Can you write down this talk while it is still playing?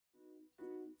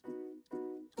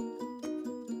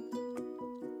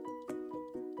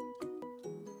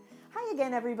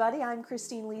again, everybody. I'm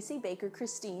Christine Lisi, Baker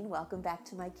Christine. Welcome back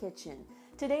to my kitchen.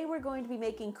 Today we're going to be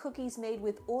making cookies made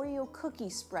with Oreo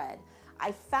cookie spread.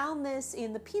 I found this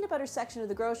in the peanut butter section of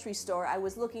the grocery store. I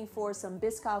was looking for some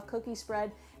Biscoff cookie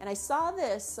spread and I saw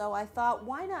this, so I thought,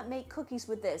 why not make cookies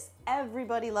with this?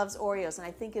 Everybody loves Oreos and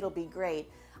I think it'll be great.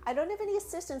 I don't have any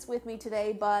assistants with me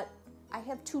today, but I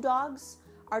have two dogs,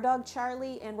 our dog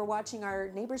Charlie, and we're watching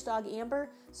our neighbor's dog Amber,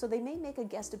 so they may make a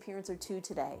guest appearance or two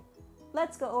today.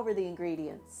 Let's go over the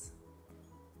ingredients.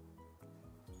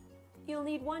 You'll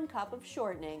need 1 cup of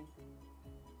shortening,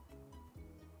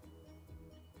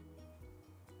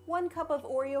 1 cup of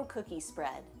Oreo cookie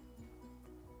spread,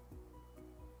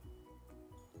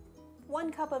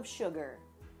 1 cup of sugar,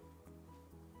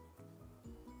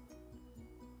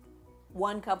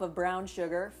 1 cup of brown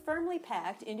sugar firmly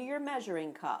packed into your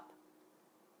measuring cup,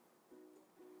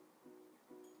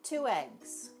 2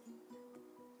 eggs,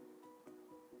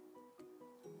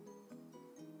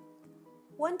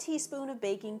 1 teaspoon of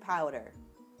baking powder,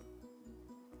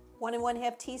 1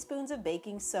 1/2 teaspoons of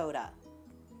baking soda,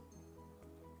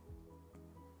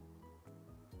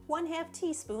 1/2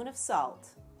 teaspoon of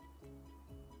salt,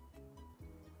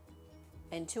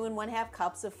 and 2 1/2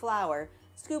 cups of flour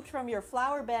scooped from your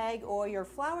flour bag or your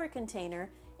flour container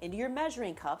into your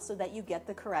measuring cup so that you get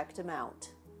the correct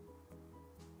amount.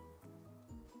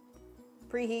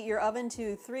 Preheat your oven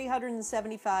to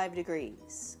 375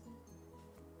 degrees.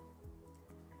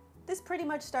 This pretty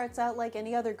much starts out like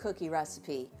any other cookie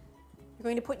recipe. You're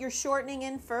going to put your shortening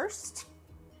in first.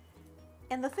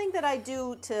 And the thing that I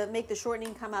do to make the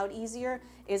shortening come out easier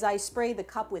is I spray the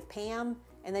cup with Pam,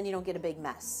 and then you don't get a big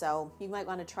mess. So you might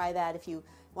want to try that if you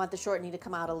want the shortening to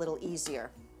come out a little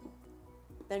easier.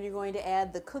 Then you're going to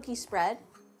add the cookie spread.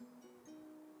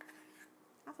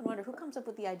 I often wonder who comes up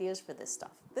with the ideas for this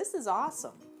stuff. This is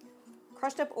awesome.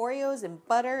 Crushed up Oreos and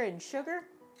butter and sugar.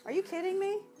 Are you kidding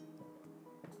me?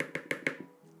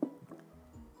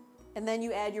 And then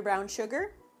you add your brown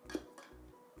sugar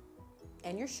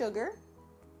and your sugar,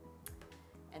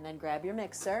 and then grab your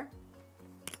mixer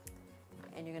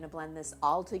and you're going to blend this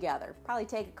all together. Probably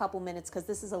take a couple minutes because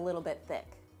this is a little bit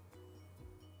thick.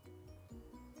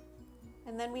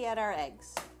 And then we add our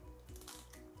eggs.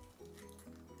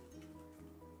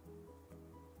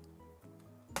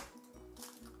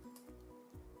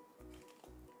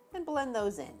 And blend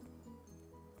those in.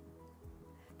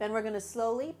 Then we're going to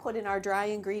slowly put in our dry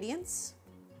ingredients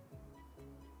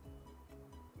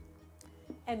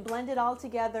and blend it all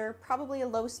together, probably a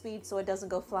low speed so it doesn't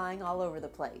go flying all over the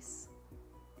place.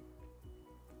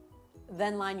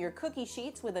 Then line your cookie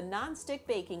sheets with a non-stick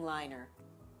baking liner.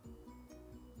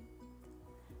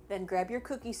 Then grab your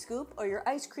cookie scoop or your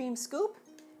ice cream scoop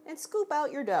and scoop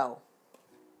out your dough.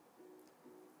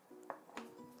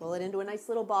 Roll it into a nice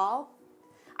little ball.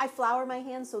 I flour my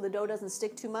hands so the dough doesn't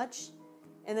stick too much.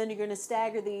 And then you're going to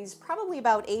stagger these probably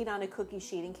about 8 on a cookie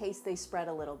sheet in case they spread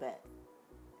a little bit.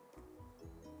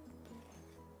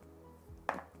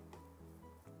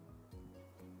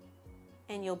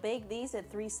 And you'll bake these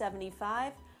at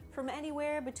 375 from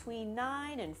anywhere between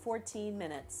 9 and 14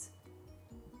 minutes.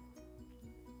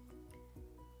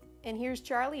 And here's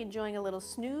Charlie enjoying a little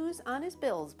snooze on his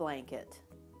Bill's blanket.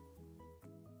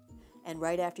 And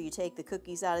right after you take the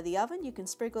cookies out of the oven, you can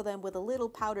sprinkle them with a little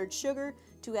powdered sugar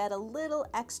to add a little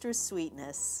extra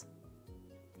sweetness.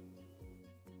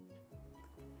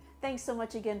 Thanks so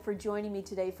much again for joining me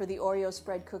today for the Oreo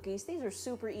spread cookies. These are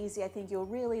super easy. I think you'll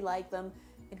really like them.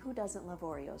 And who doesn't love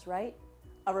Oreos, right?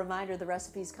 A reminder, the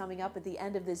recipe's coming up at the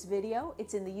end of this video.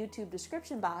 It's in the YouTube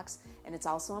description box, and it's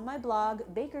also on my blog,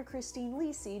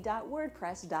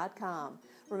 bakerchristinelisi.wordpress.com.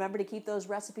 Remember to keep those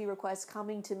recipe requests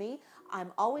coming to me.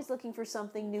 I'm always looking for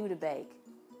something new to bake.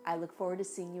 I look forward to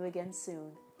seeing you again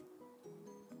soon.